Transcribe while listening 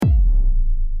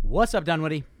What's up,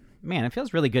 Dunwoody? Man, it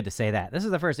feels really good to say that. This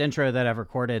is the first intro that I've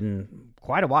recorded in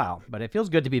quite a while, but it feels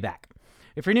good to be back.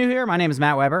 If you're new here, my name is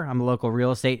Matt Weber. I'm a local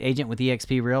real estate agent with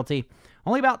eXp Realty.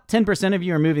 Only about 10% of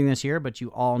you are moving this year, but you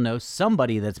all know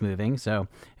somebody that's moving. So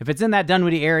if it's in that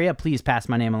Dunwoody area, please pass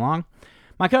my name along.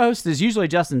 My co-host is usually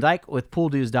Justin Dyke with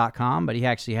PoolDues.com, but he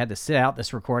actually had to sit out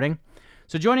this recording.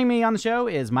 So joining me on the show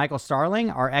is Michael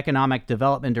Starling, our Economic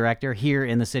Development Director here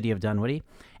in the city of Dunwoody,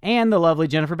 and the lovely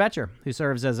Jennifer Betcher, who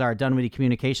serves as our Dunwoody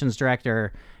Communications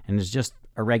Director and is just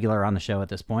a regular on the show at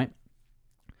this point.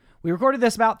 We recorded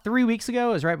this about 3 weeks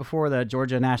ago. It was right before the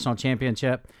Georgia National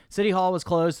Championship. City Hall was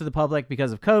closed to the public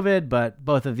because of COVID, but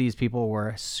both of these people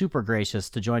were super gracious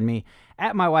to join me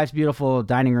at my wife's beautiful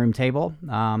dining room table.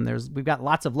 We've got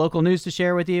lots of local news to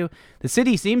share with you. The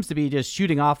city seems to be just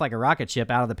shooting off like a rocket ship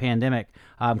out of the pandemic.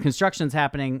 Construction's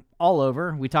happening all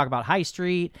over. We talk about High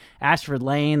Street, Ashford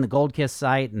Lane, the Gold Kiss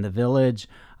site, and the Village.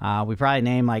 We probably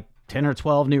name like 10 or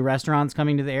 12 new restaurants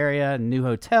coming to the area, new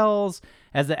hotels.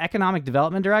 As the Economic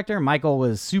Development Director, Michael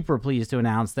was super pleased to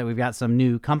announce that we've got some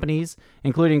new companies,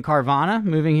 including Carvana,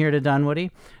 moving here to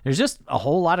Dunwoody. There's just a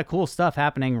whole lot of cool stuff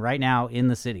happening right now in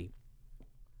the city.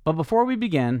 But before we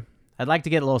begin, I'd like to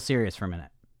get a little serious for a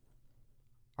minute.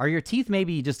 Are your teeth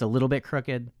maybe just a little bit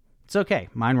crooked? It's okay.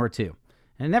 Mine were too.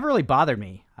 And it never really bothered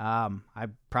me. I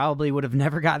probably would have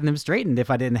never gotten them straightened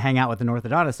if I didn't hang out with an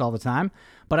orthodontist all the time.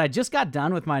 But I just got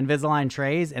done with my Invisalign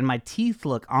trays, and my teeth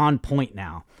look on point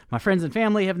now. My friends and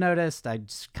family have noticed. I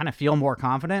just kind of feel more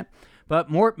confident.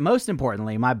 But most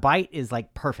importantly, my bite is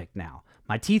like perfect now.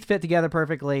 My teeth fit together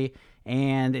perfectly,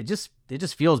 and it just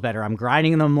feels better. I'm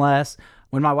grinding them less.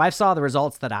 When my wife saw the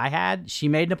results that I had, she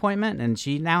made an appointment, and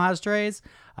she now has trays.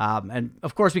 And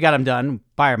of course, we got them done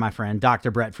by my friend,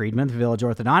 Dr. Brett Friedman, with Village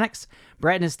Orthodontics.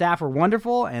 Brett and his staff are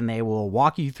wonderful, and they will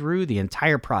walk you through the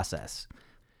entire process.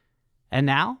 And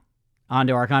now, on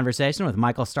to our conversation with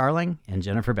Michael Starling and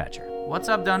Jennifer Betcher. What's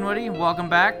up, Dunwoody? Welcome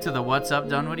back to the What's Up,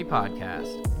 Dunwoody podcast.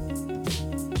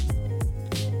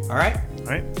 All right.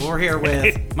 We're here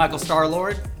with Michael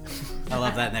Starlord. I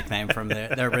love that nickname from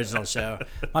the original show.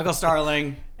 Michael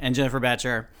Starling and Jennifer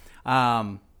Betcher.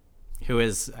 Who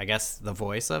is, I guess, the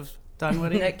voice of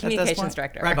Dunwoody? The communications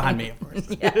director. Right behind me, of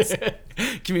course. Yes.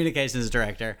 Communications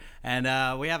director.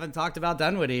 And we haven't talked about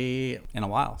Dunwoody in a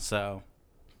while, so.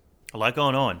 A lot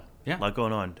going on. Yeah. A lot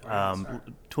going on.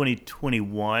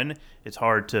 2021, it's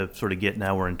hard to sort of get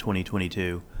now we're in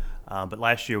 2022. But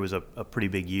last year was a pretty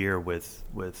big year with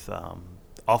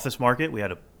office market. We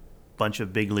had a bunch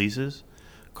of big leases.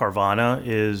 Carvana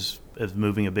is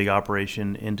moving a big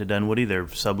operation into Dunwoody. They're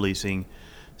subleasing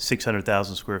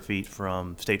 600,000 square feet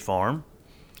from State Farm.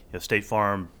 State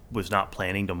Farm was not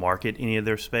planning to market any of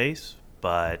their space,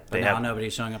 but now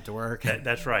nobody's showing up to work.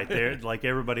 That's right. They're like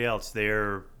everybody else.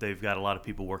 They've got a lot of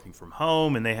people working from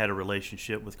home, and they had a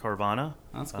relationship with Carvana.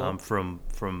 That's cool.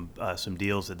 From some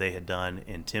deals that they had done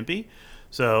in Tempe.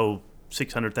 So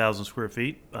 600,000 square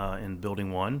feet in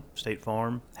Building 1, State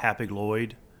Farm.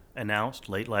 Hapag-Lloyd announced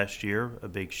late last year, a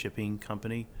big shipping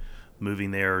company,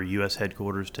 moving their U.S.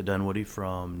 headquarters to Dunwoody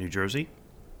from New Jersey.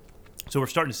 So we're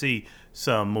starting to see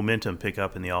some momentum pick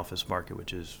up in the office market,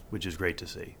 which is great to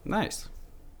see. Nice.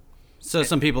 So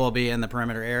some people will be in the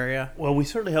perimeter area? Well, we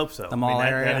certainly hope so. The mall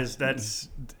area?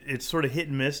 It's sort of hit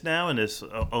and miss now, and this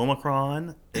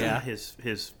Omicron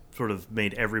has sort of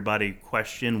made everybody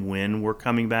question when we're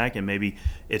coming back, and maybe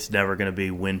it's never going to be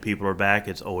when people are back.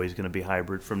 It's always going to be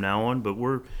hybrid from now on. But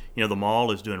the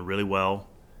mall is doing really well.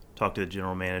 Talked to the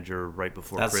general manager right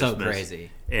before Christmas. That's so crazy.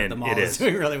 And the mall is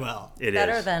doing really well. It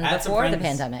better is. than before the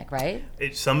pandemic, right?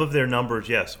 Some of their numbers,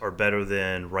 yes, are better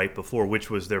than right before,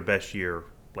 which was their best year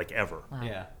like ever. Wow.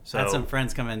 Yeah. So, I had some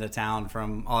friends come into town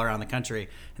from all around the country,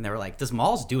 and they were like, "This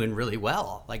mall's doing really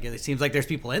well. Like it seems like there's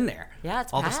people in there. Yeah,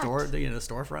 it's all packed. the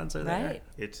storefronts are there.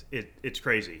 Right. It's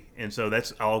crazy, and so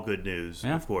that's all good news,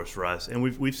 of course, for us. And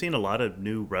we've seen a lot of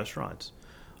new restaurants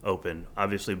open.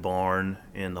 Obviously, Barn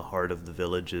in the heart of the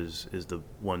Village is the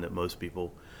one that most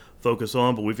people focus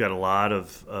on, but we've got a lot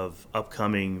of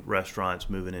upcoming restaurants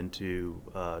moving into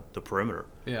the perimeter,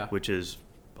 which is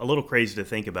a little crazy to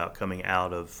think about coming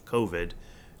out of COVID.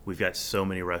 We've got so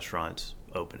many restaurants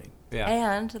opening. Yeah.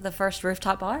 And the first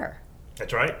rooftop bar.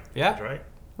 That's right. Yeah. That's right.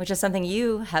 which is something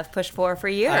you have pushed for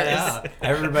years. I know.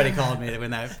 Everybody called me when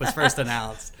that was first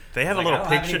announced. They have a little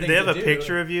picture. They have a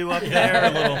picture of you up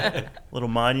there, a little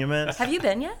monument. Have you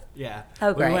been yet? Yeah.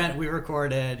 Oh, great. We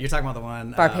recorded. You're talking about the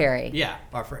one. Bar Perry. Yeah,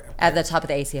 Bar Perry. At the top of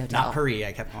the AC Hotel. Not Paris.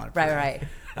 I kept calling it Paris. Right.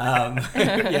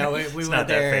 Yeah, we It's went not that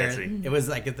there. fancy. It was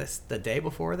like the day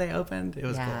before they opened. It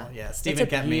was cool. Yeah, Steven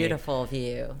it's a kept me. beautiful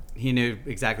view. He knew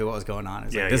exactly what was going on. He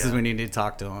was Yeah, like, this is yeah. when you need to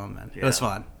talk to him. And it was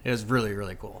fun. It was really,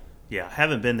 really cool. Yeah,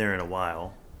 haven't been there in a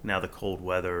while. Now the cold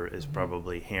weather is Mm-hmm.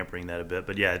 probably hampering that a bit.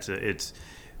 But yeah,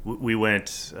 we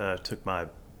went, took my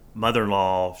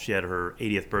mother-in-law. She had her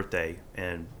 80th birthday,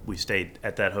 and we stayed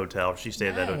at that hotel. She stayed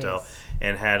at that hotel Nice.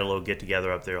 and had a little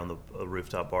get-together up there on the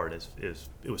rooftop bar. And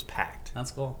it was packed.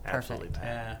 That's cool. Absolutely packed.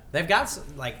 Yeah, they've got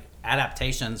like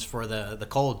adaptations for the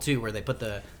cold too, where they put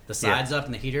the sides up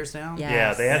and the heaters down. Yeah.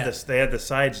 Yeah, they had Yes. They had the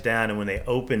sides down, and when they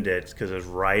opened it, because it was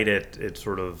right at it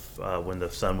sort of when the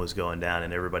sun was going down,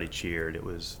 and everybody cheered. It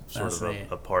was sort That's of neat.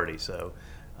 a party. So,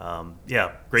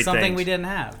 yeah, great Something things. we didn't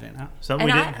have, you know. Something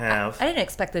we didn't have. I didn't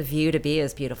expect the view to be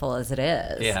as beautiful as it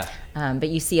is. Yeah. But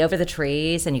you see over the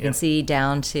trees, and you Yeah. can see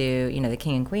down to the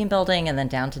King and Queen building, and then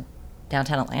down to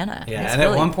downtown Atlanta. Yeah, It's and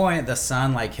really- at one point the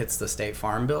sun like hits the State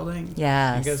Farm building.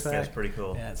 Yes. and goes back. That's pretty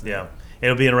cool. Yeah, it's Yeah,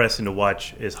 it'll be interesting to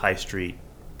watch as High Street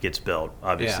gets built.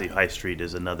 Obviously, Yeah. High Street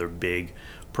is another big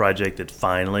project that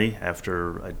finally,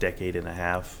 after a decade and a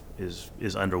half, is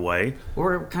underway.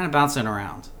 We're kind of bouncing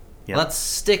around. Yeah. Let's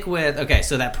stick with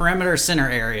so that perimeter center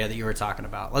area that you were talking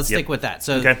about. Let's Yep. stick with that.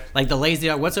 So Okay. like the Lazy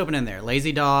Dog, what's open in there?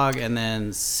 Lazy Dog and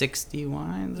then 60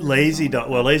 Wines. or Lazy something? Dog.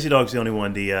 Well, Lazy Dog's the only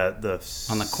one. The On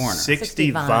the corner. 60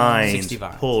 Vines. Vines 60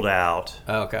 Vines. pulled out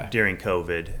Oh, okay. during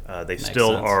COVID. They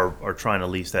still sense. are trying to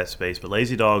lease that space, but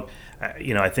Lazy Dog,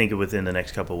 I think within the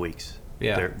next couple of weeks,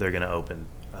 Yeah. they're going to open.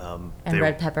 And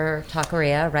Red Pepper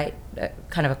Taqueria, right,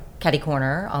 kind of a catty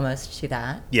corner almost to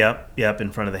that. Yep,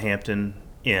 in front of the Hampton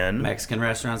Inn. Mexican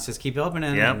restaurants just keep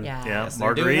opening. Yep, and- Yeah. yeah. Yes,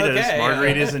 they're doing Margaritas, okay.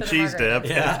 margaritas and The cheese dip.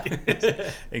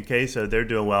 Yeah. In case they're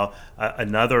doing well.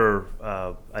 Another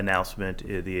announcement: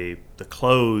 the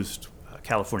closed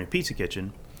California Pizza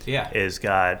Kitchen Yeah. has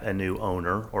got a new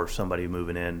owner or somebody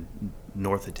moving in,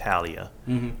 North Italia,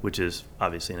 which is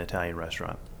obviously an Italian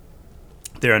restaurant.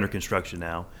 They're under construction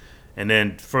now. And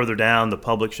then further down, the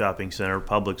Publix shopping center,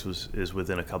 Publix is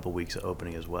within a couple weeks of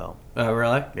opening as well. Oh,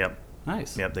 really? Yep,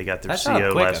 Nice. yep. They got their That sounded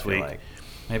CO quick, last I feel week. like.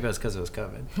 Maybe it was because it was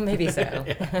COVID. Maybe so.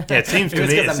 Yeah, it seems to It was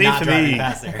me. 'cause It I'm seems not to driving me.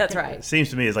 past there. That's It right. seems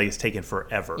to me it's like it's taking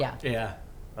forever. Yeah. Yeah.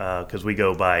 Because we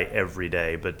go by every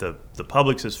day. But the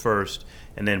Publix is first,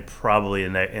 and then probably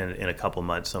in a couple of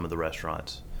months, some of the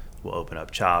restaurants will open up.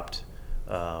 Chopped,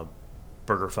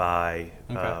 BurgerFi,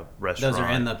 Okay. restaurant. Those are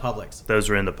in the Publix. Those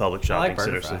are in the Publix shopping like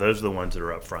center. So BurgerFi. those are the ones that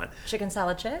are up front. Chicken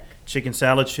salad chick. Chicken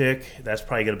Salad Chick, that's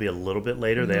probably going to be a little bit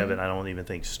later. They haven't, I don't even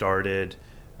think, started.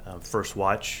 First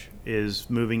Watch is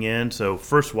moving in. So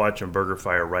First Watch and BurgerFi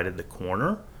are right at the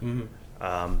corner.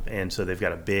 And so they've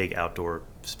got a big outdoor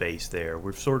space there.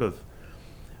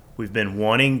 We've been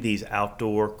wanting these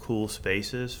outdoor cool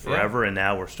spaces forever, and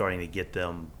now we're starting to get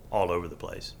them all over the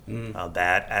place.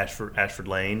 That Ashford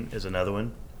Lane is another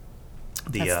one.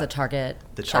 That's the Target.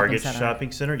 The shopping Target center.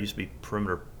 shopping center used to be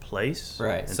Perimeter Place.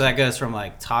 Right. And So that goes from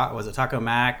like was it Taco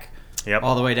Mac Yep.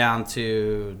 all the way down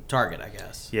to Target, I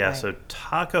guess. Yeah, Right. so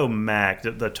Taco Mac,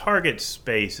 the Target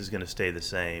space is going to stay the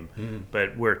same,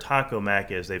 but where Taco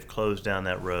Mac is, they've closed down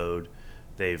that road,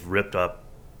 they've ripped up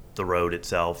the road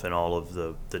itself and all of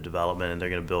the development, and they're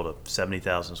going to build a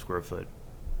 70,000 square foot,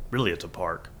 really it's a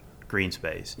park, green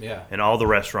space. Yeah. And all the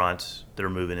restaurants that are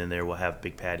moving in there will have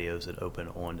big patios that open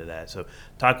onto that. So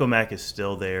Taco Mac is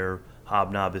still there,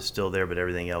 Hobnob is still there, but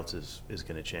everything else is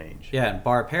going to change. Yeah, and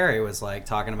Bar Perry was like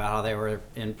talking about how they were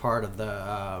in part of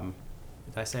the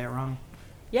did I say it wrong?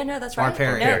 Yeah, no, that's Bar right.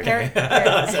 Perry. No, Perry.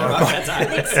 I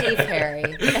think Steve Perry.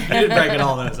 You didn't break it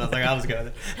all those. I was like, I was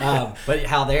good. But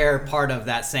how they're part of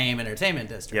that same entertainment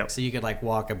district. Yep. So you could like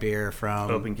walk a beer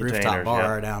from Open Rooftop containers,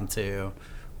 Bar yep. down to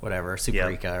whatever,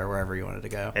 Superica or wherever you wanted to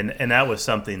go. And that was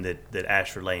something that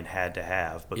Ashford Lane had to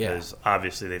have because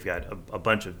obviously they've got a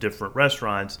bunch of different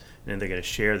restaurants and then they're going to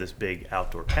share this big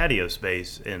outdoor patio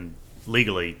space, and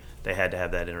legally they had to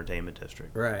have that entertainment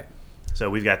district. Right. So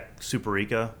we've got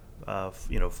Superica,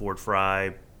 Ford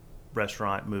Fry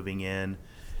restaurant moving in.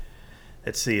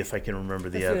 Let's see if I can remember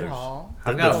the The others. food hall.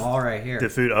 I've got them all right here. The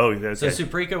food. Oh, okay. So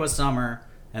Superica was summer,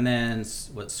 and then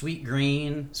Sweet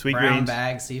Green, Sweet brown Greens.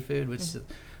 bag seafood, which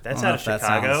That's I out don't of know if that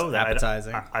Chicago. sounds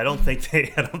appetizing. I don't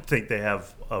think they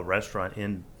have a restaurant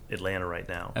in Atlanta right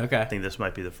now. Okay. I think this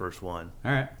might be the first one.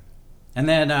 All right. And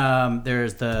then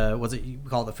there's you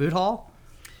call it the food hall?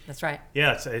 That's right.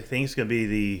 Yeah, I think it's going to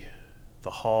be the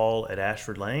hall at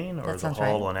Ashford Lane or That the sounds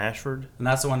hall right. on Ashford. And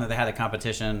that's the one that they had a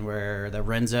competition where the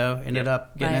Renzo ended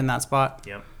up getting Right. in that spot.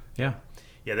 Yep. Yeah.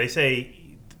 Yeah, they say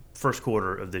first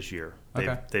quarter of this year.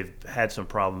 They've had some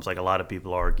problems, like a lot of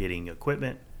people are getting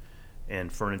equipment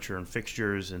and furniture and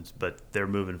fixtures, but they're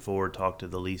moving forward. Talked to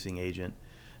the leasing agent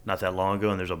not that long ago,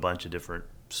 and there's a bunch of different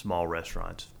small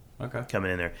restaurants coming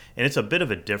in there, and it's a bit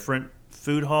of a different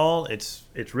food hall. It's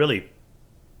really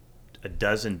a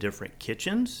dozen different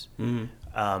kitchens, and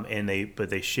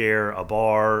they share a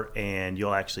bar, and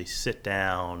you'll actually sit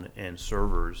down, and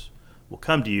servers will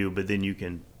come to you, but then you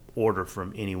can order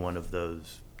from any one of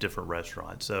those different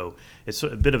restaurants. So it's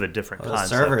a bit of a different The concept.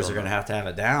 servers are going to have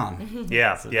it down.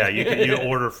 Yeah, you can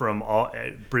order from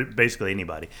basically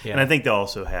anybody, Yeah. and I think they'll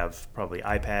also have probably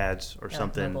iPads or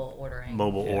something, mobile ordering.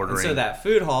 Mobile And ordering. so that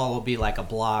food hall will be like a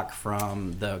block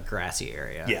from the grassy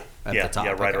area. At the top.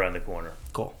 right Okay. around the corner.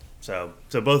 Cool. So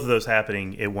both of those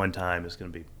happening at one time is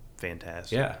going to be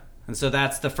fantastic. Yeah. And so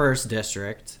that's the first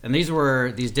district. And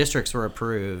these districts were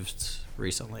approved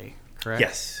recently, correct?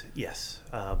 Yes.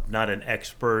 Not an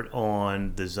expert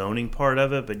on the zoning part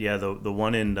of it, but yeah, the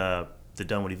one in the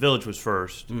Dunwoody Village was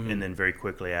first, and then very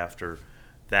quickly after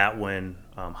that one,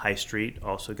 High Street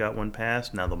also got one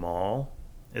passed. Now the mall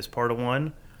is part of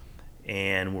one,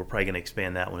 and we're probably going to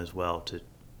expand that one as well to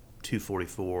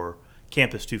 244,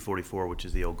 Campus 244, which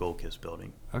is the old Gold Kiss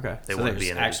building. Okay. They so want to there's be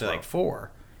in it as actually well. like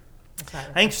 4 That's right.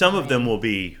 I think some of them will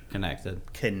be connected.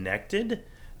 connected.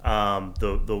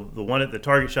 The one at the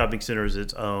Target Shopping Center is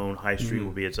its own. High Street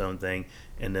will be its own thing,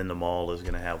 and then the mall is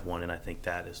going to have one, and I think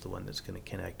that is the one that's going to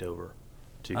connect over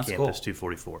to That's Campus cool.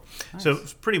 244. Nice. So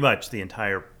it's pretty much the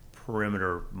entire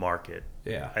perimeter market.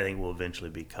 Yeah. I think will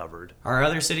eventually be covered. Are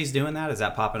other cities doing that? Is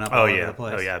that popping up all over the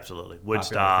place? Oh yeah, absolutely.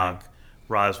 Woodstock,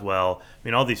 Roswell. I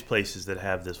mean, all these places that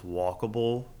have this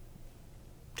walkable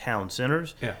town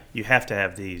centers. Yeah. You have to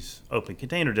have these open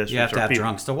container districts. You have to or have people-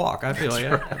 drunks to walk. I feel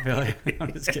you. I feel you.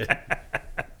 I'm just kidding.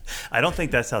 I don't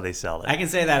think that's how they sell it. I can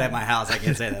say that at my house. I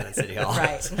can say that at City Hall.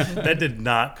 Right. That did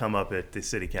not come up at the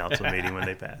city council meeting when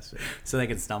they passed it. So they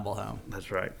can stumble home. That's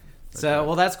right. So,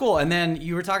 well, that's cool. And then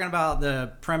you were talking about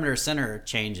the perimeter center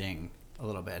changing a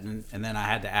little bit. And then I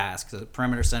had to ask, the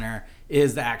perimeter center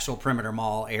is the actual perimeter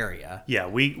mall area. Yeah,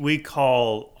 we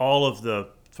call all of the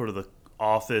sort of the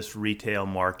office retail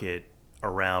market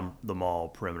around the mall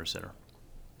perimeter center.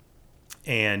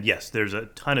 And yes, there's a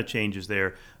ton of changes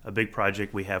there. A big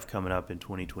project we have coming up in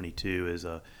 2022 is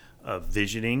a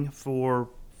visioning for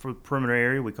perimeter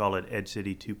area. We call it Ed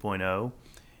City 2.0.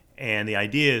 And the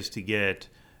idea is to get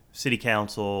city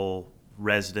council,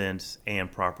 residents,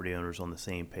 and property owners on the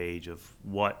same page of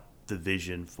what the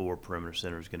vision for perimeter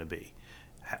center is going to be.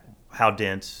 How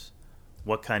dense,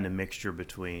 what kind of mixture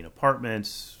between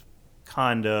apartments,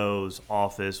 condos,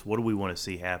 office, what do we want to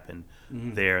see happen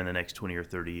there in the next 20 or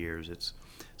 30 years? It's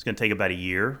going to take about a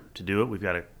year to do it. We've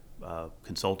got a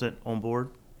consultant on board,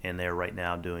 and they're right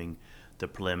now doing the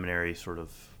preliminary sort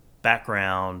of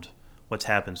background, what's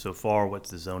happened so far, what's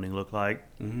the zoning look like,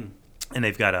 and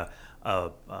they've got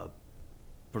a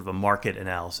sort of a market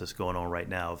analysis going on right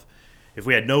now of if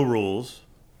we had no rules,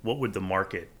 what would the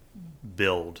market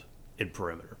build in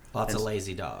perimeter? Lots of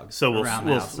lazy dogs. So we'll around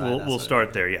the outside, that's we'll what it start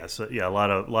is. there. Yeah, so yeah, a lot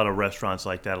of restaurants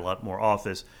like that, a lot more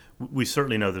office. We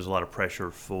certainly know there's a lot of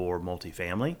pressure for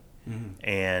multifamily,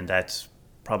 and that's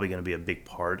probably going to be a big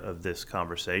part of this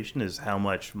conversation. Is how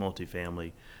much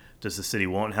multifamily does the city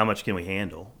want? And how much can we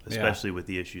handle, especially with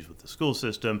the issues with the school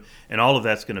system, and all of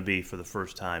that's going to be for the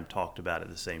first time talked about at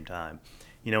the same time.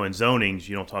 You know, in zonings,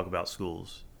 you don't talk about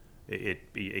schools.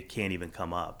 It can't even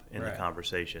come up in the Right.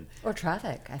 conversation. Or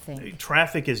traffic, I think.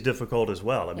 Traffic is difficult as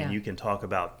well. I mean, Yeah. you can talk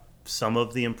about some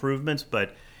of the improvements,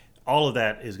 but all of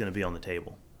that is going to be on the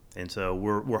table. And so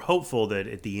we're hopeful that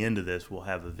at the end of this, we'll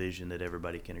have a vision that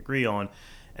everybody can agree on,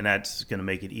 and that's going to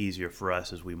make it easier for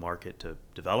us as we market to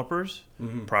developers.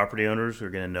 Property owners are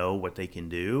going to know what they can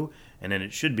do, and then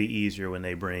it should be easier when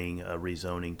they bring a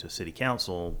rezoning to city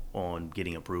council on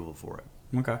getting approval for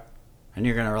it. Okay. And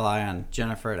you're going to rely on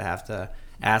Jennifer to have to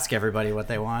ask everybody what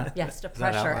they want? Yes, to Is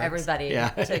that how it pressure works? everybody Yeah.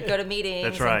 to go to meetings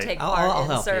That's right. and take I'll part in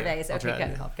help you. surveys. I'll try Okay,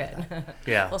 to help. good.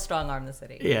 Yeah. We'll strong arm the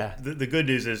city. Yeah. The good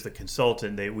news is the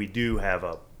consultant, we do have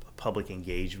a public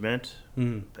engagement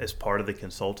as part of the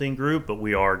consulting group, but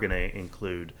we are going to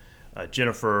include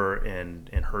Jennifer and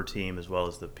her team as well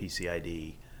as the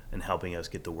PCID in helping us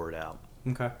get the word out.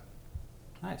 Okay.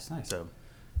 Nice. So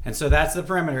And so that's the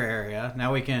perimeter area.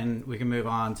 Now we can move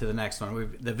on to the next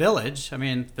one. The Village. I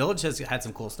mean, Village has had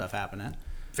some cool stuff happening.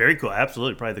 very cool.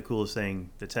 Absolutely. Probably the coolest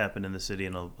thing that's happened in the city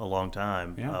in a long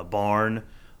time. Yeah. Barn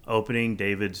opening,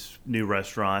 David's new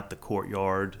restaurant, the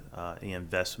Courtyard, the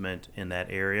investment in that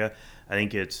area. I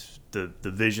think it's the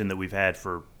vision that we've had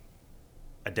for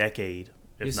a decade,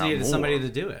 if You just not needed more. somebody to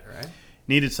do it, right?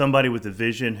 Needed somebody with a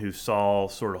vision who saw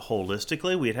sort of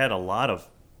holistically. We had a lot of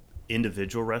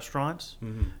individual restaurants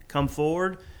come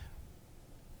forward,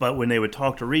 but when they would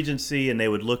talk to Regency and they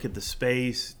would look at the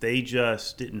space, they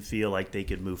just didn't feel like they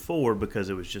could move forward because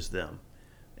it was just them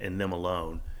and them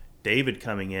alone. David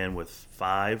coming in with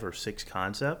 5 or 6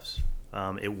 concepts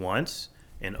at once,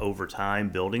 and over time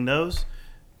building those,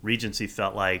 Regency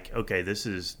felt like, okay, this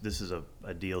is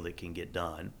a deal that can get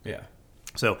done. Yeah.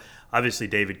 So obviously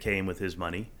David came with his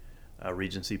money.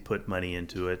 Regency put money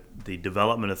into it. The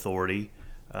Development Authority,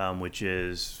 which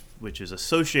is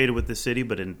associated with the city,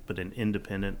 but an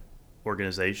independent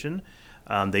organization,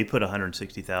 they put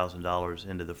 $160,000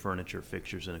 into the furniture,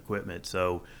 fixtures, and equipment.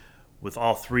 So with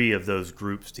all 3 of those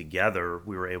groups together,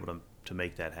 we were able to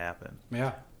make that happen.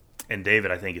 Yeah. And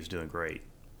David, I think, is doing great.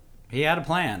 He had a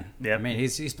plan. Yep. I mean,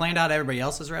 he's planned out everybody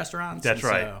else's restaurants. That's and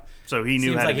right. So he knew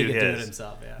seems how like to he do could do his. it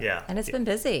himself. Yeah. Yeah. And it's been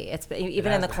busy. It's been,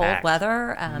 even has in the been cold packed.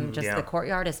 weather. Just Yeah. the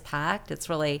courtyard is packed. It's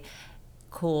really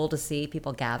cool to see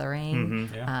people gathering.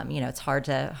 Yeah. It's hard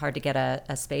to get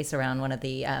a space around one of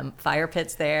the fire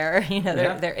pits there.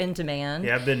 They're in demand.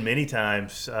 Yeah, I've been many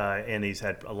times, and he's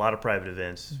had a lot of private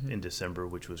events in December,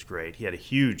 which was great. He had a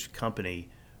huge company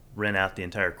rent out the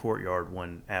entire courtyard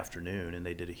one afternoon, and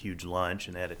they did a huge lunch,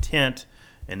 and they had a tent,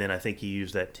 and then I think he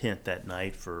used that tent that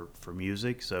night for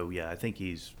music. So yeah, I think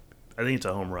it's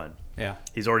a home run. Yeah.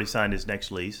 He's already signed his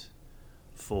next lease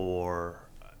for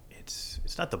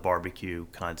it's not the barbecue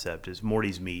concept, it's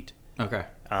Morty's Meat. Okay.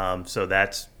 So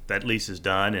that lease is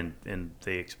done, and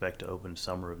they expect to open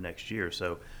summer of next year.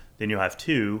 So then you'll have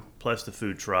 2 plus the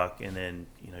food truck, and then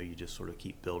you just sort of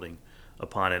keep building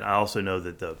upon it. I also know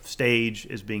that the stage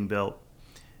is being built,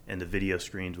 and the video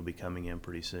screens will be coming in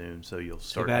pretty soon. So you'll Too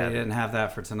start. bad you having, didn't have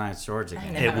that for tonight's Georgia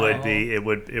game. it would be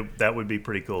that would be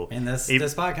pretty cool. And this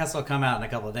podcast will come out in a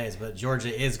couple of days, but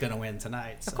Georgia is going to win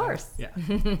tonight. So, Of course. Yeah.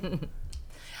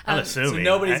 I'm So assuming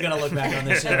nobody's going to look back on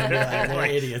this show and be like, they're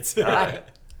idiots.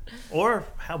 or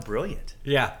how brilliant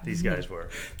Yeah. these guys were.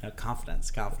 No,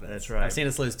 confidence. That's right. I've seen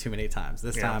us lose too many times.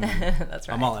 This Yeah. time, That's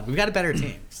right. I'm all in. We've got a better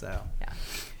team, so. Yeah.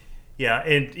 Yeah,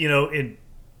 and in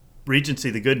Regency,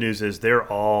 the good news is they're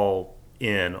all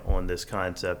in on this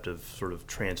concept of sort of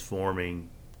transforming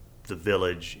the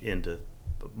village into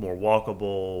a more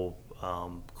walkable,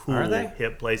 cool, Are they?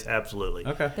 hip place. Absolutely.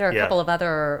 Okay. There are a Yeah. couple of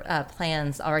other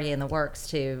plans already in the works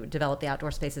to develop the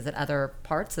outdoor spaces at other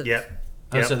parts of. Yep.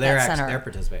 Oh, Yep. so they're That center. they're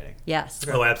participating. Yes.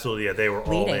 Oh, absolutely. Yeah, they were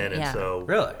all Leading, in, and yeah. so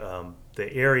Really?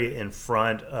 the area in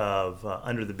front of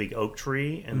under the big oak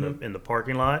tree in the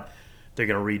parking lot, they're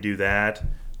going to redo that.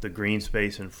 The green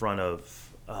space in front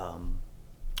of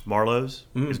Marlowe's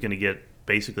is going to get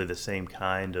basically the same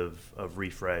kind of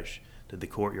refresh that the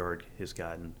courtyard has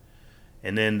gotten.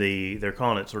 And then they're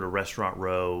calling it sort of Restaurant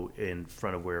Row in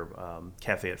front of where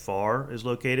Cafe at Far is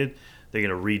located. They're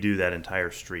going to redo that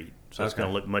entire street. So it's Okay. going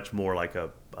to look much more like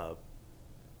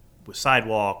with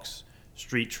sidewalks,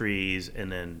 street trees,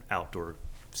 and then outdoor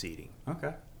seating.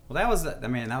 Okay. Well, that was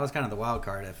kind of the wild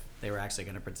card if they were actually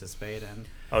going to participate in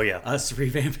Oh yeah. us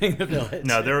revamping the village.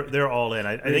 No, they're all in.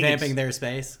 I think revamping their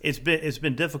space. it's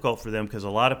been difficult for them because a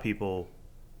lot of people.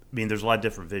 I mean, there's a lot of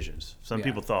different visions. Some Yeah.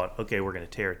 people thought, okay, we're going to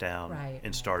tear it down Right, and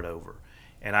right. start over,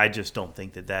 and I just don't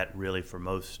think that really for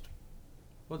most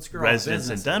Well, screw all residents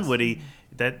in businesses. Dunwoody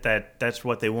that's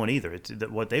what they want either. It's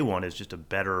that what they want is just a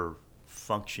better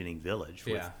functioning village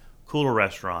with Yeah. cooler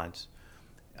restaurants,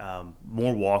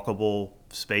 more walkable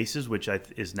spaces, which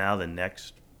is now the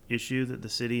next issue that the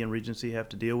city and Regency have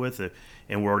to deal with,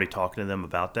 and we're already talking to them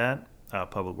about that.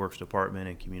 Public Works Department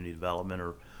and Community Development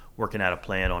are working out a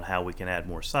plan on how we can add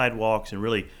more sidewalks and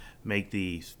really make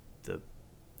the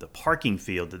parking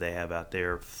field that they have out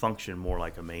there function more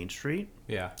like a main street.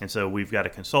 Yeah. And so we've got a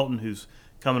consultant who's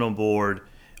coming on board.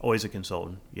 Always a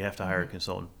consultant. You have to hire a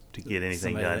consultant to get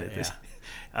anything Somebody done. that-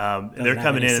 And they're Doesn't have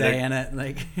coming any in. say And in it.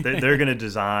 Like, they're going to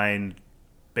design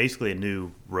basically a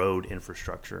new road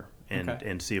infrastructure and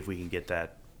Okay. see if we can get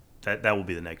that. That will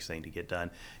be the next thing to get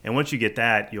done. And once you get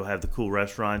that, you'll have the cool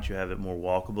restaurants. You have it more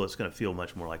walkable. It's going to feel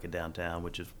much more like a downtown,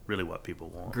 which is really what people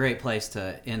want. great place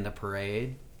to end the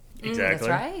parade. Exactly. That's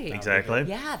right. Exactly.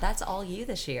 Yeah, that's all you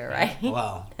this year, right?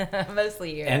 Wow.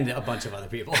 Mostly you. And a bunch of other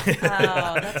people. oh,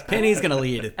 that's Penny's going to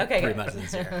lead Okay, pretty good. much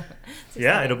this year.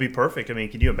 Yeah, it'll be perfect. I mean,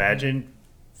 can you imagine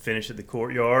finish at the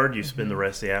courtyard, you spend the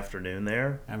rest of the afternoon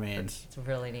there? I mean, It's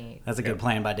really neat. that's a good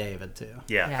plan by David, too.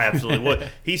 Yeah, Yeah. absolutely. Well,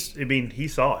 he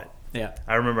saw it. Yeah.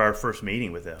 I remember our first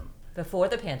meeting with him. Before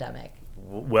the pandemic,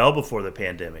 well before the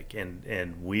pandemic,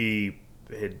 and we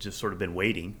had just sort of been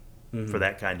waiting for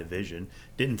that kind of vision.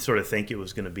 Didn't sort of think it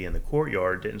was going to be in the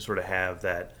courtyard. Didn't sort of have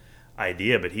that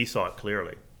idea, but he saw it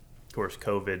clearly. Of course,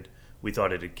 COVID, we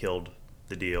thought it had killed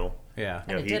the deal. Yeah,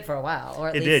 and it did for a while, or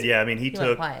at least did. Yeah, I mean, he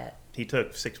went quiet. He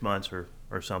took 6 months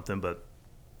or something, but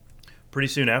pretty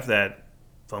soon after that,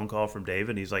 phone call from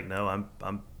David. He's like, "No,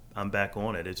 I'm back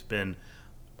on it." It's been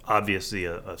obviously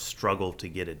a struggle to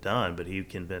get it done, but he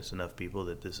convinced enough people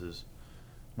that this is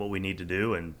what we need to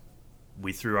do, and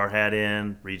we threw our hat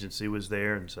in. Regency was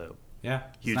there, and so yeah,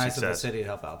 huge it's nice success. of the city to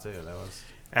help out too. That was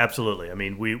absolutely. I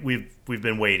mean, we've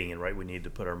been waiting, and right, we need to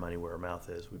put our money where our mouth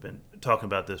is. We've been talking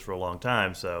about this for a long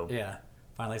time, so yeah,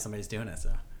 finally somebody's doing it.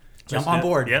 So jump on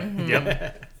board.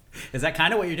 Yep. Is that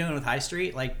kind of what you're doing with High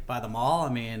Street, like by the mall? I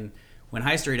mean, when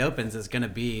High Street opens, it's going to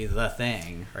be the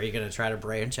thing. Are you going to try to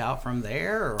branch out from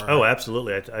there? Or oh,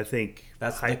 absolutely. I think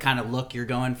that's the kind of look you're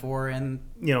going for. And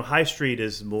High Street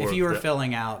is more. If you were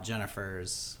filling out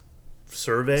Jennifer's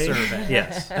survey,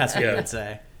 yes, that's what you would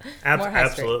say.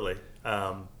 Absolutely.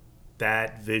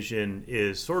 That vision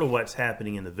is sort of what's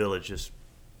happening in the village, just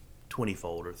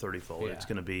 20-fold or 30-fold. Yeah. It's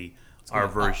going to be our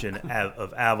version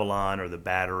of Avalon or the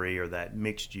Battery or that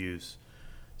mixed-use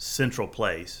central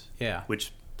place,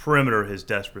 which Perimeter has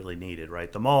desperately needed,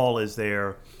 right? The mall is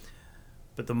there,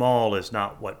 but the mall is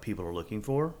not what people are looking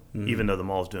for, even though the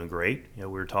mall is doing great. We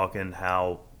were talking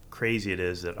how crazy it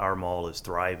is that our mall is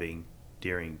thriving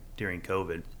during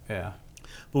COVID. Yeah.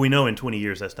 But we know in 20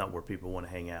 years that's not where people want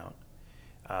to hang out.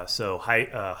 So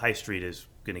High Street is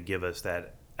going to give us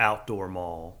that outdoor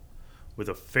mall with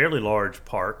a fairly large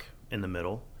park in the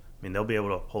middle. I mean, they'll be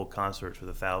able to hold concerts with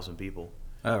 1,000 people.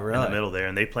 Oh, really? In the middle there,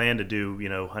 and they plan to do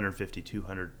 150,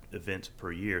 200 events per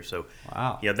year. So,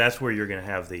 wow. Yeah, that's where you're going to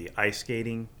have the ice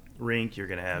skating rink. You're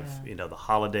going to have the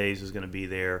holidays is going to be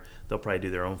there. They'll probably do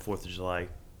their own 4th of July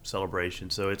celebration.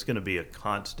 So it's going to be a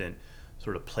constant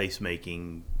sort of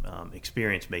place-making,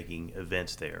 experience-making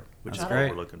events there, which is what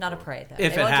we're looking for. Not a parade, though.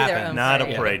 If it happens. Not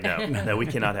a parade, no. No, we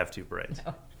cannot have 2 parades.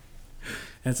 No.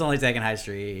 And it's only taken High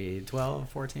Street 12,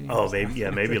 14 years. Oh, maybe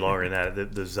maybe longer than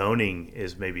that. The zoning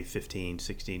is maybe 15,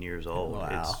 16 years old.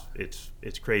 Wow.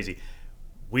 It's crazy.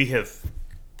 We have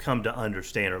come to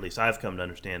understand, or at least I've come to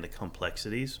understand, the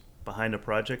complexities behind a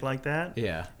project like that.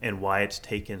 Yeah. And why it's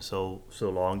taken so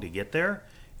long to get there.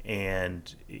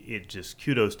 And it just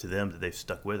kudos to them that they've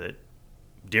stuck with it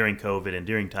during COVID and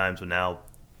during times when now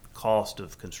cost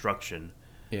of construction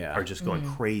are just going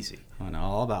crazy. I know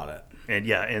all about it. And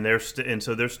and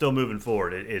so they're still moving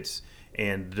forward.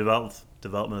 And the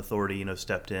Development Authority,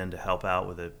 stepped in to help out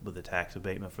with the tax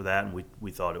abatement for that, and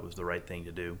we thought it was the right thing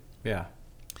to do. Yeah,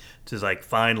 it's just like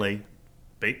finally,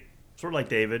 sort of like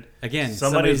David again,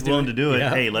 somebody's willing to do it. Yeah.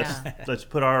 Hey, let's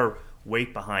put our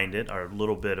weight behind it, our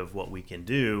little bit of what we can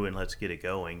do, and let's get it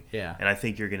going. Yeah, and I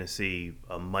think you're going to see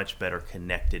a much better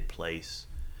connected place.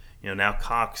 Now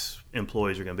Cox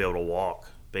employees are going to be able to walk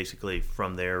basically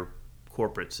from their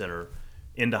corporate center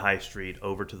into High Street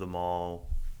over to the mall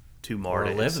to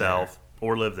MARTA itself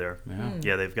or live there.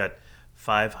 Yeah, they've got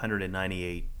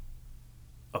 598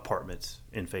 apartments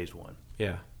in phase 1.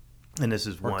 Yeah. And this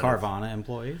is for Carvana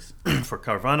employees. For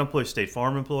Carvana employees, State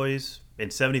Farm employees, and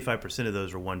 75% of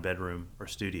those are 1-bedroom or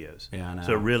studios. Yeah, I know.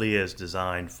 So it really is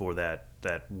designed for that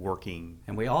working.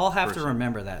 And we all have to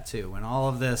remember that too. When all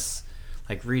of this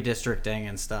like redistricting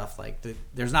and stuff, like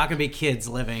there's not going to be kids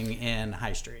living in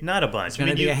High Street. Not a bunch. It's going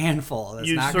to be a handful.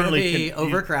 It's not going to be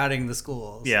overcrowding the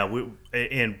schools. Yeah,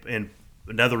 and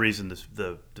another reason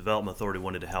the Development Authority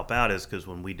wanted to help out is because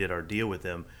when we did our deal with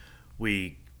them,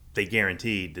 they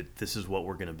guaranteed that this is what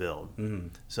we're going to build. Mm-hmm.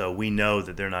 So we know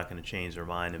that they're not going to change their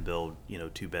mind and build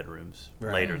 2 bedrooms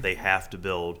later. They have to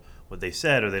build what they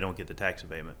said, or they don't get the tax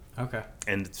abatement. Okay.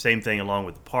 And the same thing along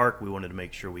with the park. We wanted to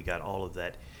make sure we got all of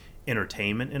that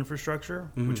entertainment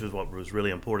infrastructure, which was what was really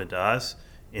important to us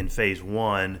in phase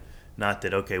 1. Not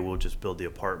that we'll just build the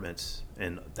apartments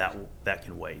and that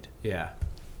can wait. Yeah,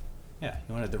 you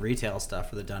wanted the retail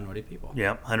stuff for the Dunwoody people.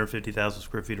 Yeah, 150,000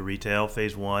 square feet of retail,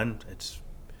 phase 1.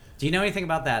 Do you know anything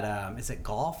about that? Is it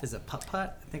golf? Is it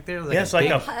putt-putt? I think they're like it's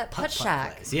like a putt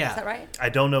shack. Place. Yeah, is that right? I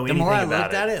don't know anything about it. The more I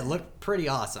looked at it, it looked pretty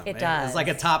awesome. It does. It's like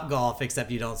a Top Golf,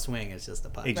 except you don't swing. It's just a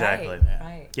putt. Exactly.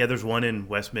 Right. Yeah, there's one in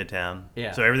West Midtown.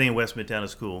 Yeah. So everything in West Midtown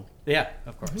is cool. Yeah,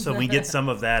 of course. So we get some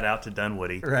of that out to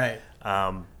Dunwoody. Right.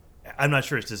 I'm not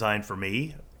sure it's designed for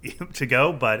me to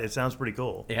go, but it sounds pretty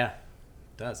cool. Yeah,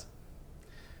 it does.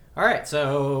 All right,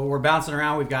 so we're bouncing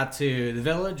around. We've got to the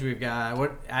Village. We've got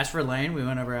Ashford Lane. We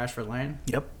went over Ashford Lane.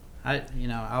 Yep.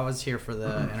 I was here for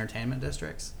the entertainment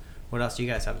districts. What else do you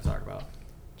guys have to talk about? Do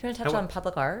you want to touch on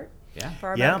public art? Yeah. For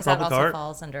our Yeah, because that public also art.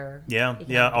 falls under Yeah, economic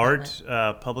yeah.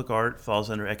 development. Public art falls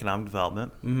under economic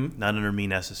development. Mm-hmm. Not under me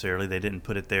necessarily. They didn't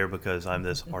put it there because I'm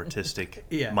this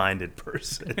artistic-minded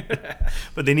person.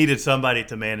 But they needed somebody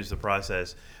to manage the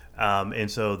process, and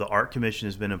so the art commission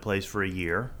has been in place for a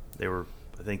year.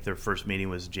 I think their first meeting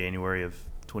was January of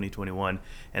 2021,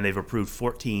 and they've approved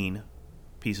 14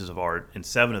 pieces of art, and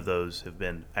 7 of those have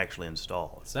been actually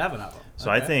installed. 7 of them.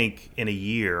 So I think in a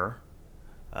year,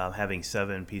 having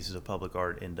 7 pieces of public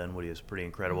art in Dunwoody is pretty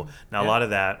incredible. Now, a lot of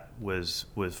that was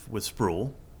with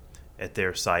Sproul at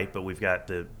their site, but we've got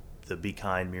the Be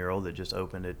Kind mural that just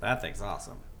opened. That thing's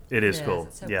awesome. It is It cool.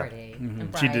 It's so yeah. pretty.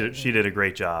 And She bright did a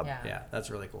great job. Yeah. Yeah, that's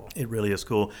really cool. It really is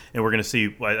cool, and we're going to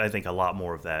see, I think, a lot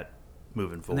more of that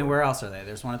moving forward. And then where else are they?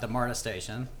 There's one at the MARTA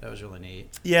station. That was really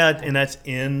neat. Yeah, and that's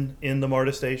in the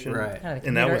MARTA station, Right. Kind of a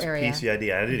And that commuter was area.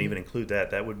 PCID. I didn't even include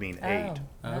that. That would mean 8.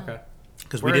 Oh, okay.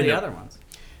 Because Where we are the didn't. other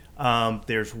ones?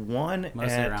 There's one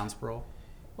Mostly at around Sproul.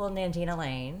 Well, Nandina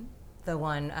Lane, the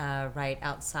one right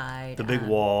outside. the big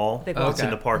wall. big wall. It's in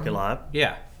the Okay. parking lot.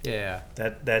 Yeah. Yeah.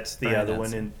 That's the Right, other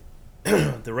that's- one,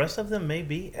 and the rest of them may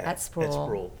be at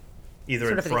Sproul. either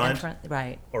Sort in of the front entrance,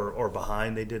 right? or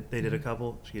behind. They did a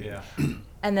couple. Excuse me. Yeah.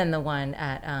 And then the one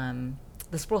at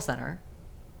the Sproul Center,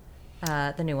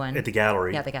 the new one. At the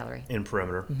gallery. Yeah, the gallery. In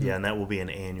Perimeter. Yeah, and that will be an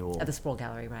annual At the Sproul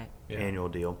Gallery, right? Yeah. annual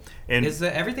deal. And Is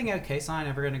the Everything Okay sign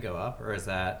ever going to go up, or is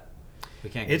that we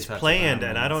can't? Get it's in touch with planned, them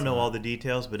and I don't it's know not- all the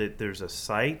details, but there's a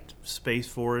site space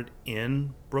for it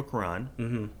in Brook Run.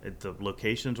 Mm-hmm. The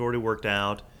location's already worked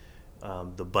out.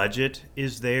 The budget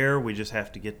is there. We just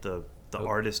have to get the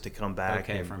artist to come back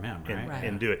Okay from him, right? Right.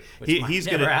 and do it. Which might He's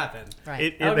never gonna happen.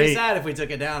 Right. That would be sad if we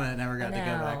took it down and it never got to go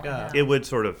back I up. know. It would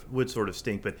sort of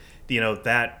stink, but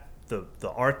that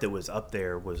the art that was up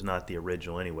there was not the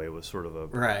original anyway. It was sort of a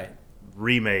Right.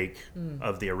 remake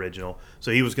of the original.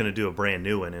 So he was going to do a brand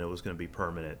new one, and it was going to be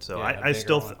permanent. So Yeah, a I bigger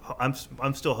still one.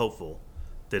 I'm still hopeful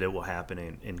that it will happen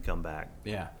and come back.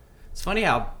 Yeah. It's funny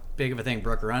how big of a thing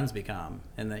Brook Run's become,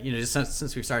 and that just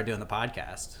since we've started doing the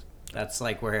podcast, that's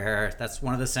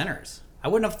one of the centers. I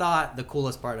wouldn't have thought the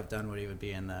coolest part of Dunwoody would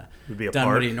be in the Would be a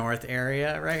Dunwoody park. North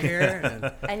area right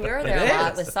here. And you're It there a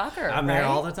lot is. with soccer. I'm there right?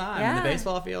 all the time in the Yeah.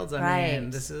 baseball fields. I mean,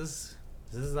 Right. this is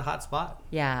the hot spot.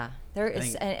 Yeah, there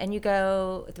is, think- and you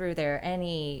go through there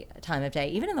any time of day,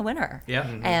 even in the winter. Yeah.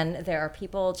 And there are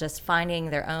people just finding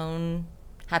their own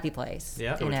happy place.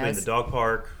 Yeah. So you know, between the dog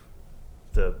park,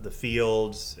 the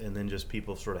fields, and then just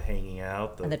people sort of hanging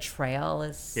out. and the trail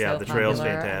is Yeah, so the trail's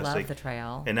popular. I fantastic. love the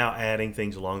trail. and now adding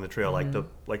things along the trail,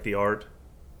 like the art,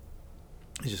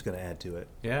 is just going to add to it.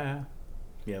 Yeah.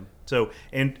 Yeah. So,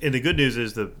 and the good news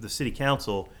is the city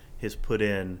council has put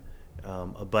in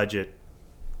a budget.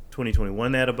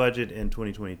 2021 they had a budget, and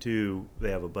 2022 they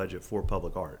have a budget for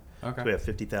public art. Okay. So we have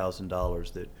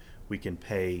 $50,000 that we can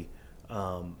pay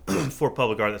for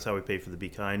public art. That's how we pay for the Be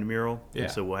Kind mural. Yeah.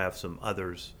 And so we'll have some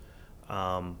others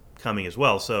coming as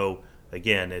well. So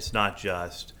again, it's not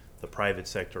just the private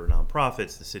sector or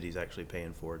nonprofits. The city's actually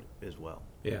paying for it as well.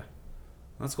 Yeah.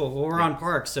 That's cool. Well, we're on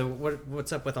parks. So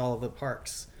what's up with all of the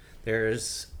parks?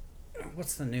 There's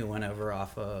what's the new one over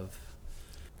off of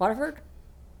Waterford?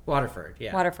 Waterford?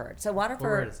 Yeah. Waterford. So Where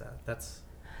Waterford is that? That's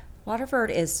Waterford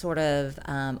is sort of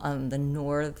on the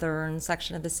northern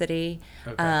section of the city.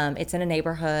 Okay. It's in a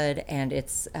neighborhood, and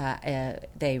it's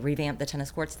they revamped the tennis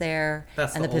courts there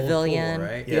That's and the the old pool, pavilion.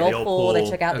 right? The Yeah, old the old pool. They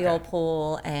pool. took out the Okay. old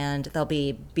pool, and they'll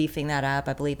be beefing that up.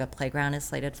 I believe a playground is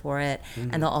slated for it,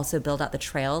 and they'll also build out the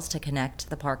trails to connect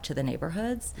the park to the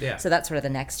neighborhoods. Yeah. So that's sort of the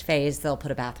next phase. They'll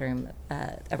put a bathroom,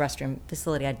 a restroom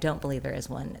facility. I don't believe there is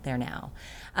one there now,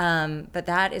 but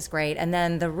that is great. And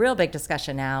then the real big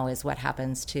discussion now is what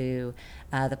happens to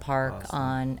the park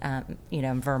on,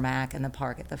 Vermac, and the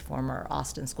park at the former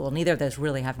Austin School. Neither of those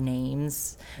really have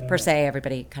names per se.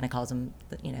 Everybody kind of calls them,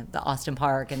 the Austin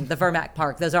Park and the Vermac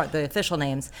Park. Those aren't the official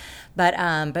names,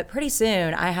 but pretty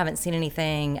soon, I haven't seen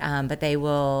anything. But they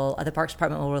will. The Parks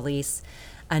Department will release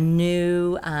a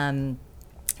new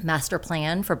master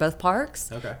plan for both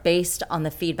parks, Okay. based on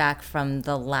the feedback from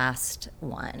the last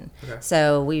one. Okay.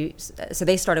 So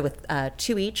they started with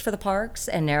 2 each for the parks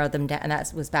and narrowed them down, and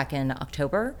that was back in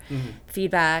October.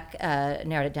 Feedback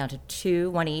narrowed it down to 2,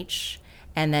 1 each,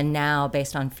 and then now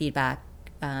based on feedback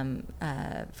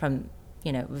from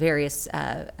various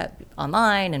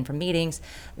online and from meetings,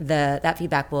 that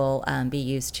feedback will be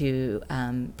used to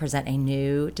present a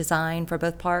new design for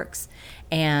both parks,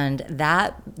 and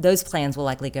those plans will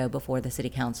likely go before the city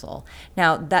council.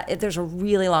 Now, there's a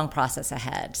really long process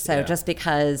ahead. So just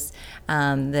because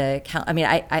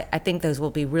I think those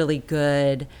will be really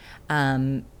good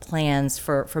plans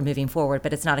for moving forward,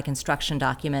 but it's not a construction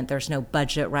document. There's no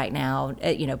budget right now.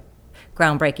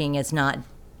 Groundbreaking is not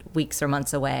weeks or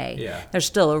months away. Yeah. There's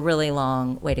still a really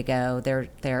long way to go.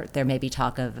 There may be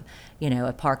talk of,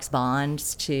 a parks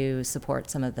bonds to support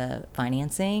some of the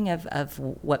financing of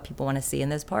what people want to see in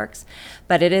those parks.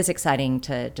 But it is exciting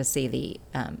to see the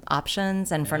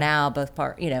options. And for now, both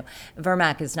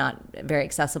Vermac is not very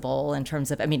accessible in terms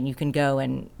of, you can go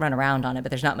and run around on it, but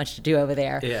there's not much to do over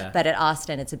there. Yeah. But at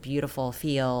Austin, it's a beautiful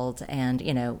field, and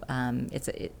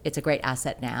it's a great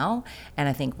asset now, and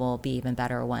I think will be even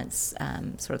better once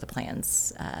sort of the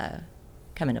plans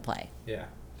come into play. Yeah.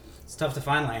 It's tough to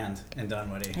find land in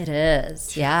Dunwoody. It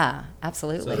is. Yeah, So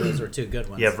absolutely. those were two good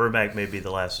ones. Yeah, Vermac may be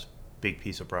the last big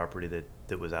piece of property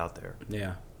that was out there.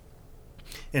 Yeah.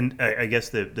 And I guess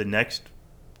the next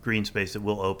green space that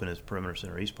will open is Perimeter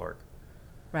Center East Park.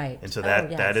 Right. And so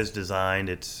yes. that is designed,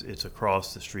 it's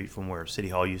across the street from where City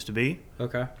Hall used to be,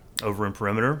 Okay. over in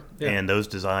Perimeter. Yeah. And those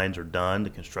designs are done, the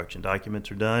construction documents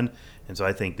are done. And so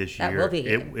I think this That year will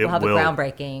be. We'll have the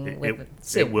groundbreaking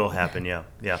soon. it will happen, yeah.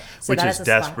 So Which that is is a spot.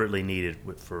 desperately needed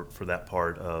for that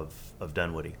part of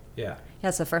Dunwoody. Yeah. Yeah,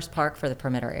 it's the first park for the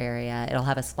perimeter area. It'll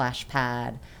have a splash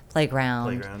pad,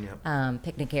 playground, Playground,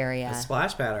 picnic area. A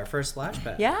splash pad, our first splash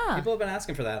pad. Yeah. People have been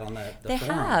asking for that on the They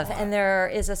forum a have, lot. and there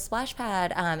is a splash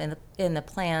pad in the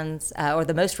plans, or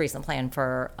the most recent plan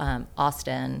for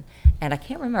Austin, and I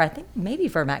can't remember. I think maybe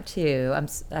Vermac too.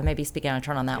 I may be speaking on a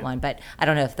turn on that one, but I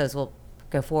don't know if those will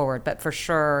go forward. But for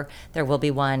sure, there will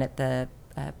be one at the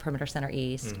Perimeter Center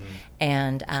East,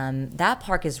 and that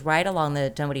park is right along the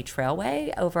Dunwoody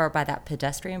Trailway over by that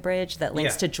pedestrian bridge that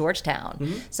links to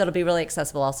Georgetown. So it'll be really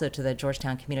accessible also to the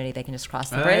Georgetown community. They can just cross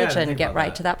the Oh, bridge yeah, and think get about right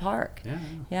that. to that park.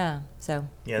 Yeah. So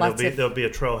there'll be a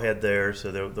trailhead there,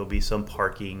 so there'll be some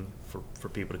parking for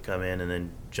people to come in and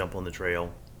then jump on the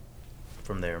trail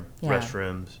from there. Yeah.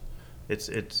 Restrooms. It's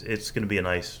going to be a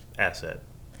nice asset.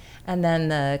 And then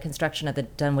the construction of the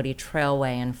Dunwoody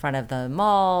Trailway in front of the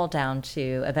mall down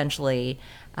to eventually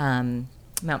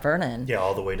Mount Vernon. Yeah,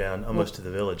 all the way down almost to the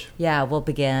village. Yeah, will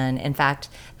begin. In fact,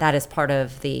 that is part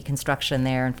of the construction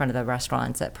there in front of the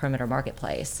restaurants at Perimeter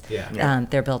Marketplace. Yeah.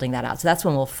 They're building that out. So that's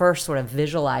when we'll first sort of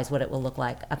visualize what it will look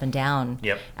like up and down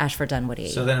Ashford Dunwoody.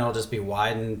 So then it'll just be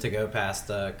widened to go past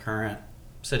the current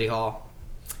City Hall.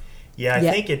 Yeah,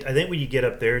 I think when you get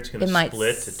up there, it's going to might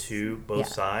split to both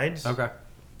sides. Okay.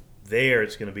 There,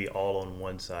 it's going to be all on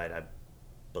one side, I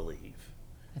believe.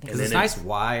 Because it's nice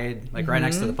wide, like right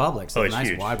next to the public. So Oh, it's it's nice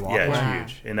huge. wide walkway. Yeah,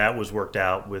 it's huge. And that was worked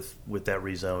out with that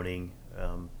rezoning.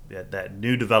 That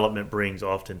new development brings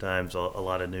oftentimes a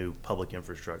lot of new public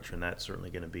infrastructure, and that's certainly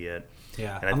going to be it.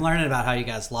 Yeah, And I'm learning about how you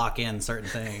guys lock in certain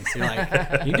things. You're like,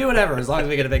 you can do whatever as long as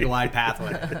we get a big wide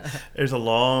pathway. There's a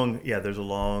long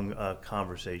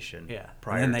conversation. Yeah,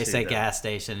 Prior and then they to say that. gas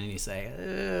station, and you say,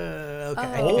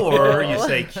 okay. Or you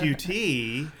say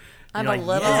QT. I'm you're a like,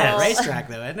 little- Yeah, yes. racetrack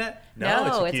though, isn't it?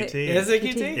 No, it's a it's QT. Is it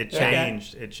QT? It Okay.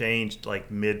 changed. It changed like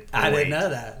mid. I didn't know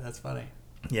that. That's funny.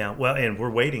 Yeah, well, and we're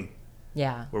waiting.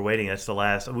 Yeah. We're waiting. That's the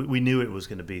last. We knew it was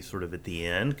going to be sort of at the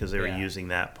end because they were Yeah. using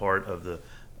that part of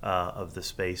the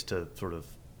space to sort of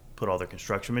put all their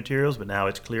construction materials. But now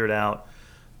it's cleared out.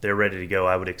 They're ready to go.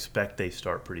 I would expect they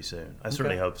start pretty soon. I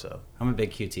certainly hope so. I'm a big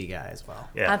QT guy as well.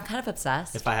 Yeah. I'm kind of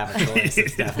obsessed. If I have a choice,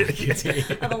 it's definitely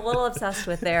QT. I'm a little obsessed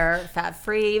with their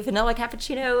fat-free vanilla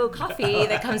cappuccino coffee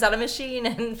that comes out of machine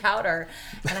and powder,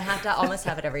 and I have to almost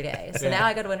have it every day. So now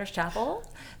I go to Winter's Chapel,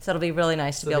 so it'll be really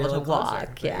nice to be So able be a to little closer.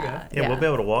 walk. There you Yeah, Yeah, we'll be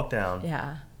able to walk down.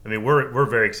 Yeah. I mean, we're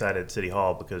very excited at City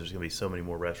Hall because there's going to be so many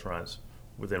more restaurants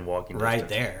within walking distance. Right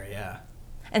there, yeah.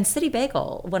 And City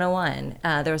Bagel 101,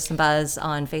 there was some buzz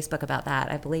on Facebook about that.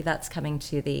 I believe that's coming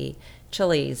to the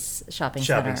Chili's shopping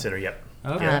Center, yep.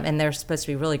 Okay. And there's supposed to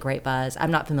be really great buzz. I'm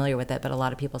not familiar with it, but a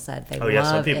lot of people said they Oh love yeah,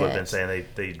 some people it. have been saying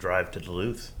they drive to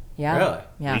Duluth Yeah. Really?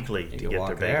 Yeah. weekly You to can get walk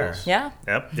their there. bagels. Yeah.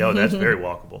 Yep. Oh, that's very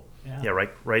walkable. Yeah.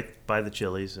 Right by the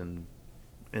Chili's and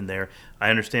in there. I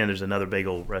understand there's another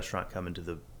bagel restaurant coming to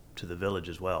the village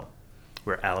as well,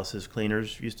 where Alice's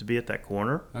Cleaners used to be at that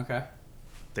corner. Okay.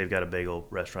 They've got a bagel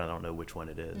restaurant. I don't know which one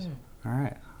it is. All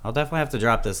right. I'll definitely have to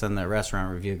drop this in the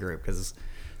restaurant review group because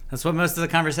that's what most of the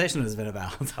conversation has been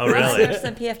about. Oh, really? There's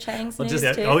some P.F. Chang's Well, news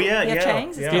just- too. Oh, yeah, P.F. yeah,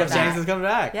 Chang's is yeah. coming P.F. Chang's back. is coming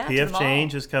back. Yeah, to P.F. the mall.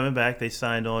 Change is coming back. They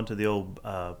signed on to the old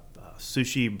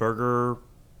sushi burger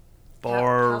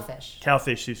bar,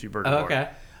 Cowfish. Sushi Burger Bar. Okay.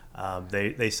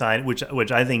 They signed, which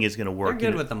I think is going to work.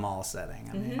 They're good with the mall setting.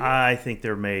 I mean, I think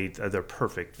they're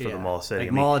perfect for the mall setting.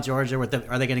 Like Mall of Georgia. Are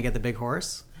they going to get the big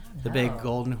horse? The big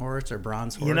golden horse or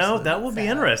bronze horse? That will be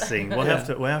interesting. We'll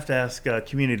have to ask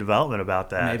community development about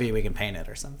that. Maybe we can paint it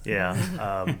or something.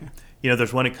 Yeah.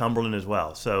 There's one at Cumberland as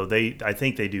well. So I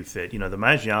think they do fit. The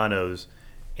Maggiano's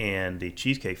and the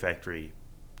Cheesecake Factory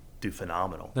do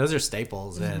phenomenal. Those are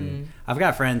staples, and I've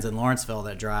got friends in Lawrenceville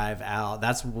that drive out.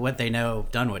 That's what they know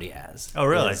Dunwoody has. Oh,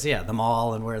 really? Yeah, the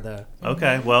mall and where the...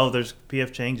 Okay, well, there's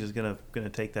PF Chang's is gonna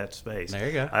take that space. There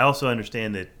you go. I also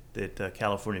understand that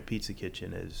California Pizza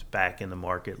Kitchen is back in the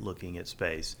market looking at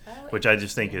space, which I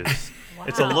just think is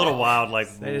it's a little wild.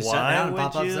 Like, They just shut why down and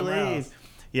pop up would you somewhere leave? else.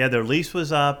 Yeah, their lease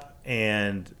was up,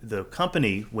 and the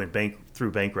company went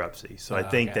through bankruptcy. So I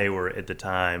think they were at the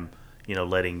time,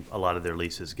 letting a lot of their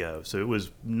leases go. So it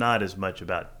was not as much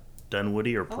about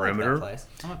Dunwoody or Perimeter. I like that place.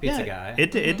 I'm a pizza guy.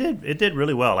 It did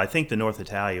really well. I think the North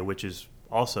Italia, which is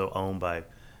also owned by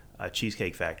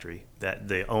Cheesecake Factory,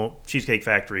 Cheesecake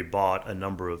Factory bought a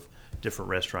number of different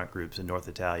restaurant groups, and North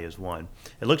Italia is one.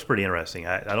 It looks pretty interesting.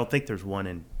 I don't think there's one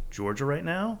in Georgia right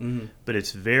now, but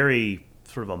it's very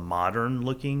sort of a modern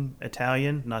looking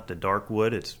Italian, not the dark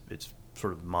wood. It's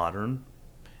sort of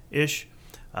modern-ish,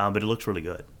 but it looks really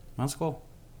good. That's cool.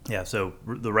 Yeah, so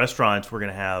the restaurants, we're going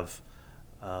to have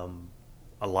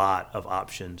a lot of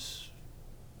options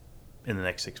in the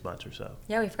next 6 months or so.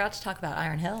 Yeah, we forgot to talk about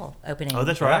Iron Hill opening. Oh,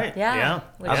 that's right. Yeah.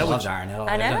 I love Iron Hill.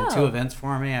 I They've know. done 2 events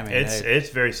for me. I mean, It's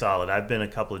very solid. I've been a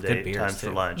couple of Good beers, times for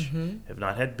too. lunch. Have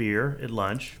not had beer at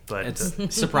lunch, but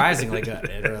it's surprisingly good.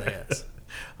 It really is.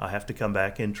 I'll have to come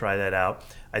back and try that out.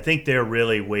 I think they're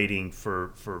really waiting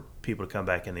for people to come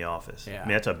back in the office. Yeah. I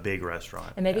mean, that's a big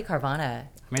restaurant. And maybe Carvana. I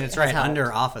mean, it's has right helped.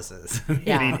 under offices.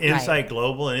 Yeah, I mean, right. Insight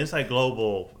Global, and Insight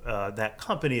Global, that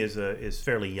company is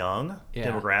fairly young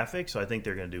demographic, so I think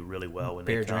they're going to do really well when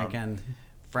Beer they come. drinking,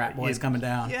 frat boys coming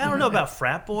down. Yeah, I don't know about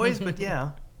frat boys, but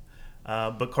yeah.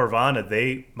 But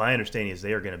Carvana, my understanding is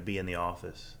they are going to be in the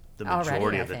office the Already,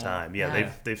 majority I of the think. time. Yeah,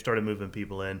 Yeah. they've started moving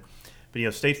people in.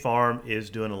 But State Farm is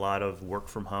doing a lot of work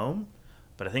from home,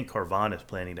 but I think Carvana is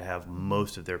planning to have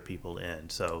most of their people in.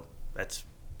 So that's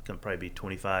going to probably be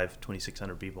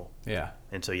 2,600 people. Yeah.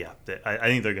 And so, yeah, I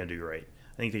think they're going to do great.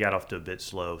 I think they got off to a bit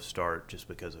slow start just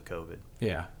because of COVID,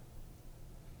 Yeah.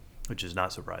 which is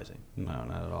not surprising. No,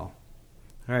 not at all.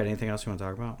 All right. Anything else you want to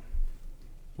talk about?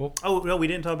 Well, Oh, no, we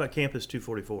didn't talk about Campus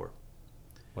 244,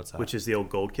 what's that? which is the old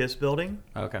Gold Kiss building.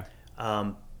 Okay.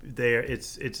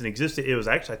 It's an existing. It was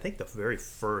actually, I think, the very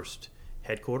first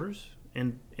headquarters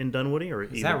in Dunwoody, or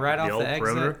Is that right off the exit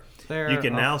perimeter. there? You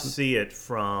can now off- see it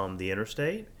from the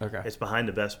interstate. Okay. It's behind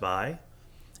the Best Buy,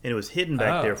 and it was hidden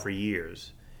back there Oh. for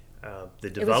years.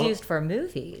 It was used for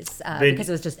movies because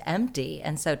it was just empty,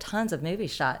 and so tons of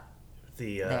movies shot.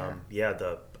 there.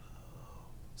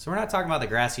 So we're not talking about the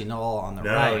grassy knoll on the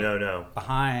No, right. no.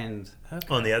 Behind. Okay.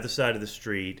 On the other side of the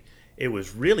street, it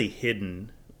was really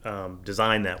hidden,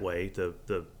 designed that way.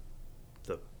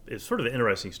 It's sort of an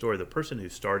interesting story. The person who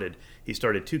started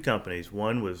 2 companies.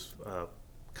 One was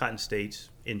Cotton States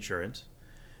Insurance,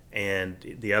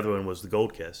 and the other one was the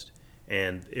Gold Kist.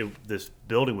 And this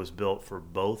building was built for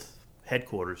both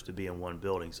headquarters to be in one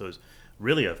building. So it's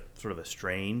really a sort of a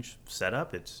strange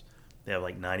setup. They have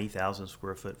like 90,000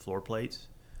 square foot floor plates.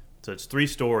 So it's 3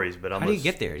 stories, but almost. How do you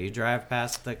get there? Do you drive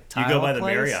past the tile You go by the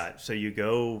place? Marriott. So you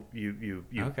go you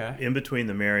Okay. in between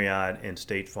the Marriott and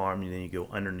State Farm, and then you go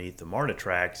underneath the MARTA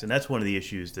tracks. And that's one of the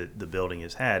issues that the building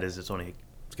has had is it's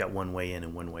got one way in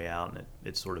and one way out, and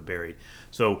it's sort of buried.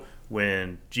 So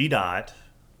when GDOT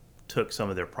took some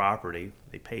of their property,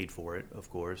 they paid for it, of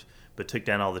course, but took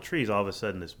down all the trees, all of a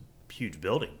sudden this huge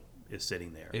building is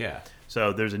sitting there. Yeah.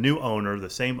 So there's a new owner, the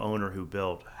same owner who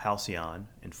built Halcyon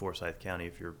in Forsyth County,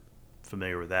 if you're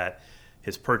familiar with that,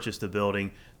 has purchased the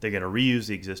building. They're going to reuse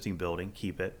the existing building,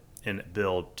 keep it, and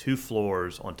build 2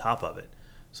 floors on top of it.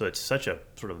 So it's such a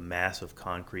sort of massive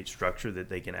concrete structure that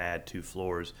they can add 2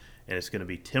 floors, and it's going to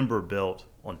be timber built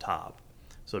on top.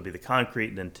 So it'll be the concrete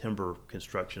and then timber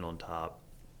construction on top.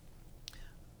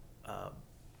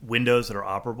 Windows that are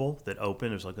operable, that open.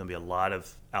 There's going to be a lot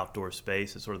of outdoor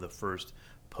space. It's sort of the first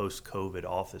post-COVID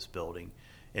office building.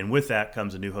 And with that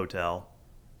comes a new hotel.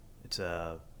 It's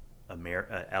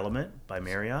Element by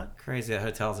Marriott. Crazy that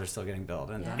hotels are still getting built.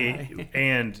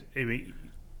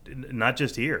 Not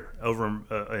just here. Over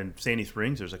in Sandy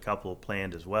Springs, there's a couple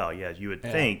planned as well. Yeah, you would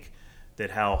think that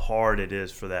how hard it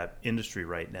is for that industry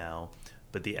right now.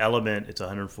 But the Element, it's a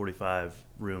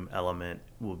 145-room Element,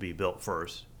 will be built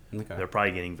first. Okay. They're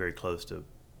probably getting very close to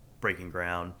breaking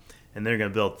ground. and they're going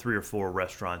to build 3 or 4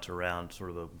 restaurants around sort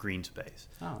of a green space.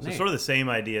 Oh, so neat. sort of the same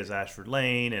idea as Ashford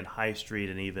Lane and High Street,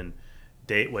 and even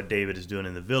what David is doing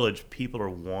in the Village. People are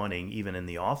wanting, even in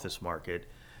the office market,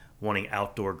 wanting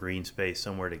outdoor green space,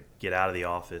 somewhere to get out of the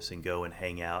office and go and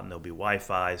hang out, and there'll be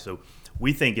Wi-Fi. So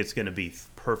we think it's going to be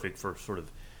perfect for sort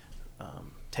of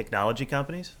technology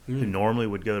companies who normally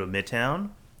would go to Midtown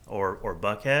or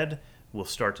Buckhead will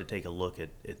start to take a look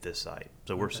at this site.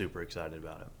 So we're super excited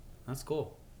about it. That's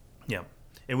cool. Yeah.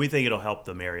 And we think it'll help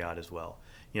the Marriott as well.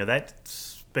 That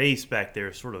space back there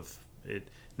is sort of,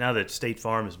 now that State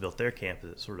Farm has built their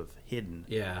campus, it's sort of hidden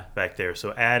back there.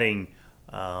 So adding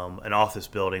an office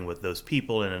building with those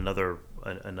people and another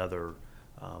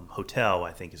hotel,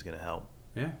 I think, is going to help.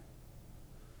 Yeah.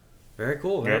 Very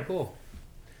cool. Very cool.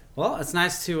 Well, it's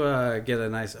nice to get a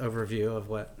nice overview of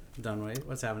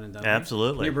what's happening in Dunwoody.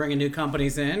 Absolutely. You're bringing new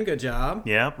companies in. Good job.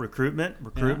 Yeah, recruitment,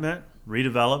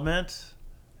 redevelopment,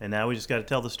 and now we just got to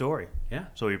tell the story. Yeah.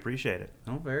 So we appreciate it.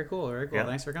 Oh, very cool. Very cool. Yeah.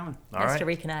 Thanks for coming. All Nice right. to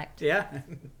reconnect. Yeah.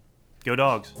 Go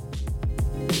Dogs.